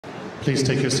Please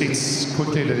take your seats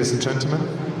quickly, ladies and gentlemen.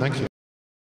 Thank you.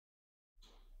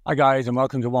 Hi guys, and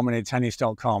welcome to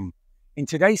 1MinuteTennis.com. In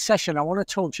today's session, I want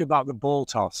to talk to you about the ball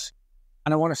toss,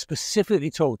 and I want to specifically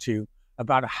talk to you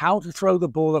about how to throw the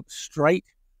ball up straight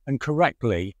and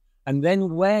correctly, and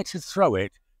then where to throw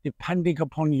it depending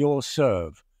upon your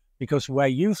serve, because where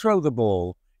you throw the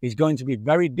ball is going to be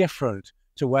very different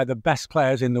to where the best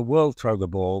players in the world throw the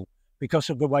ball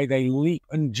because of the way they leap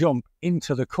and jump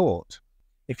into the court.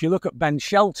 If you look at Ben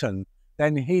Shelton,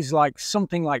 then he's like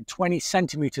something like 20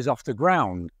 centimeters off the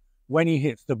ground when he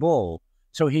hits the ball.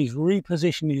 So he's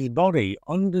repositioned his body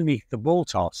underneath the ball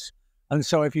toss. And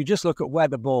so if you just look at where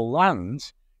the ball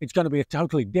lands, it's going to be a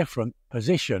totally different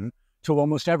position to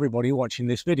almost everybody watching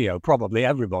this video, probably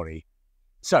everybody.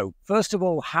 So first of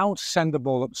all, how to send the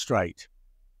ball up straight.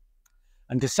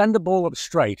 And to send the ball up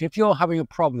straight, if you're having a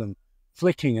problem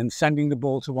flicking and sending the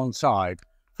ball to one side,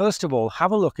 first of all,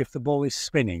 have a look if the ball is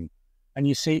spinning. And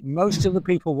you see, most of the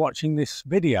people watching this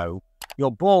video,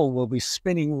 your ball will be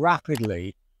spinning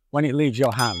rapidly when it leaves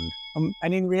your hand.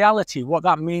 And in reality, what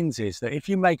that means is that if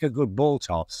you make a good ball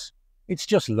toss, it's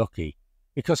just lucky.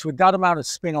 Because with that amount of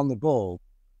spin on the ball,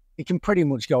 it can pretty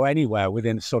much go anywhere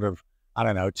within sort of, I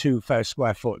don't know, 2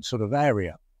 square foot sort of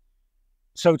area.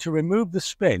 So to remove the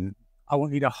spin, I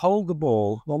want you to hold the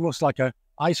ball almost like an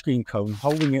ice cream cone,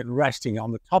 holding it resting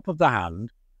on the top of the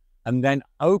hand, and then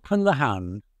open the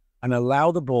hand and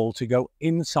allow the ball to go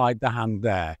inside the hand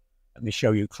there. Let me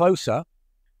show you closer.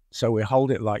 So we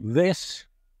hold it like this.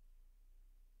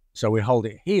 So we hold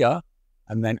it here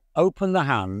and then open the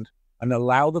hand and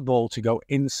allow the ball to go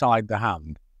inside the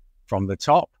hand from the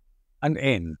top and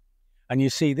in. And you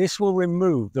see, this will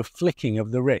remove the flicking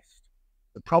of the wrist.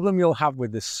 The problem you'll have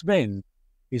with the spin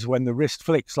is when the wrist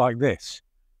flicks like this.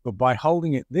 But by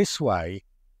holding it this way,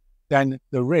 then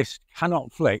the wrist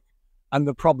cannot flick and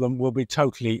the problem will be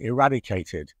totally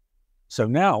eradicated. So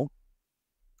now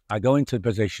I go into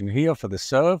position here for the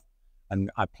serve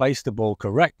and I place the ball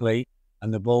correctly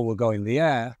and the ball will go in the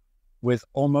air with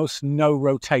almost no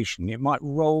rotation. It might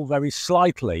roll very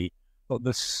slightly, but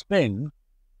the spin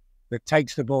that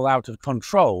takes the ball out of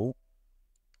control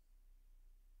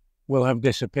will have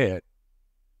disappeared.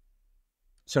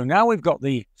 So now we've got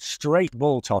the straight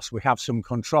ball toss, we have some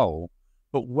control,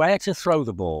 but where to throw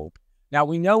the ball? Now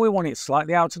we know we want it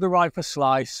slightly out to the right for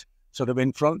slice, sort of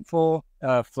in front for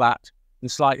flat,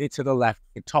 and slightly to the left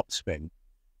for topspin.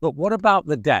 But what about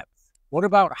the depth? What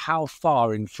about how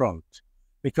far in front?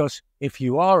 Because if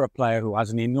you are a player who has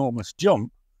an enormous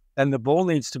jump, then the ball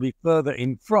needs to be further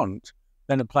in front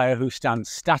than a player who stands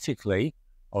statically,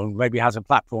 or maybe has a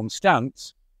platform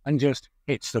stance, and just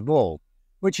hits the ball,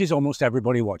 which is almost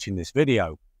everybody watching this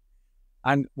video.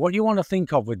 And what you want to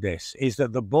think of with this is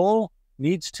that the ball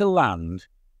needs to land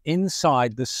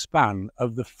inside the span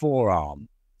of the forearm.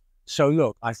 So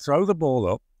look, I throw the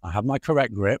ball up, I have my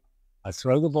correct grip, I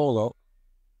throw the ball up,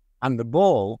 and the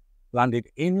ball landed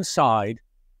inside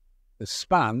the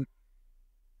span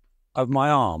of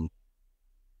my arm.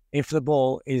 If the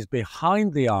ball is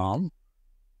behind the arm,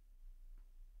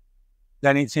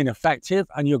 then it's ineffective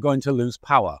and you're going to lose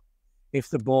power. If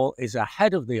the ball is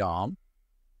ahead of the arm,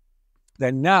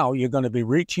 then now you're going to be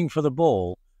reaching for the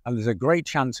ball and there's a great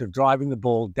chance of driving the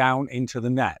ball down into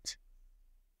the net.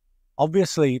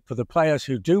 Obviously, for the players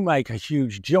who do make a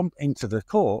huge jump into the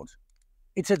court,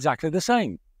 it's exactly the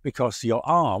same because your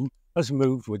arm has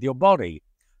moved with your body.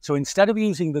 So instead of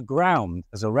using the ground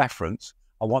as a reference,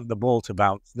 I want the ball to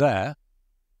bounce there.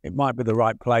 It might be the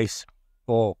right place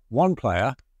for one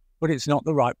player, but it's not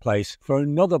the right place for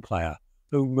another player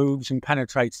who moves and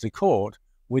penetrates the court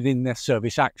within their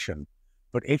service action.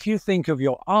 But if you think of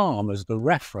your arm as the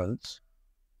reference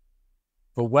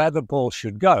for where the ball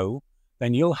should go,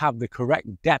 then you'll have the correct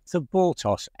depth of ball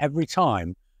toss every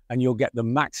time and you'll get the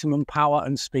maximum power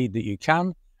and speed that you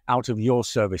can out of your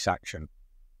service action.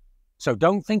 So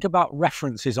don't think about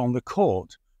references on the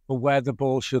court for where the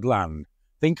ball should land.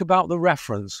 Think about the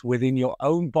reference within your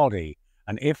own body,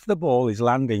 and if the ball is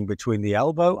landing between the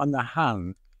elbow and the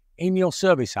hand in your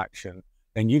service action,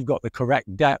 then you've got the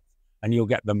correct depth and you'll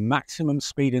get the maximum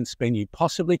speed and spin you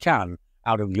possibly can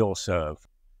out of your serve.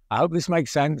 I hope this makes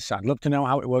sense. I'd love to know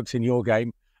how it works in your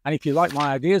game. And if you like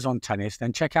my ideas on tennis,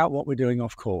 then check out what we're doing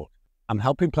off court. I'm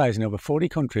helping players in over 40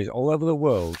 countries all over the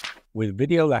world with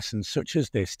video lessons such as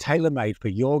this, tailor-made for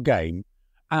your game,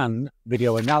 and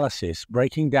video analysis,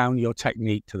 breaking down your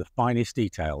technique to the finest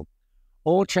detail.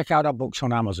 Or check out our books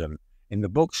on Amazon. In the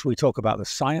books, we talk about the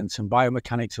science and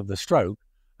biomechanics of the stroke,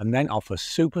 and then offer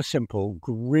super simple,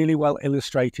 really well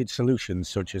illustrated solutions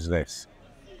such as this.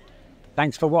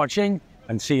 Thanks for watching.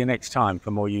 and see you next time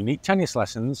for more unique tennis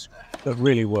lessons that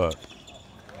really work.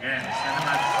 Yeah.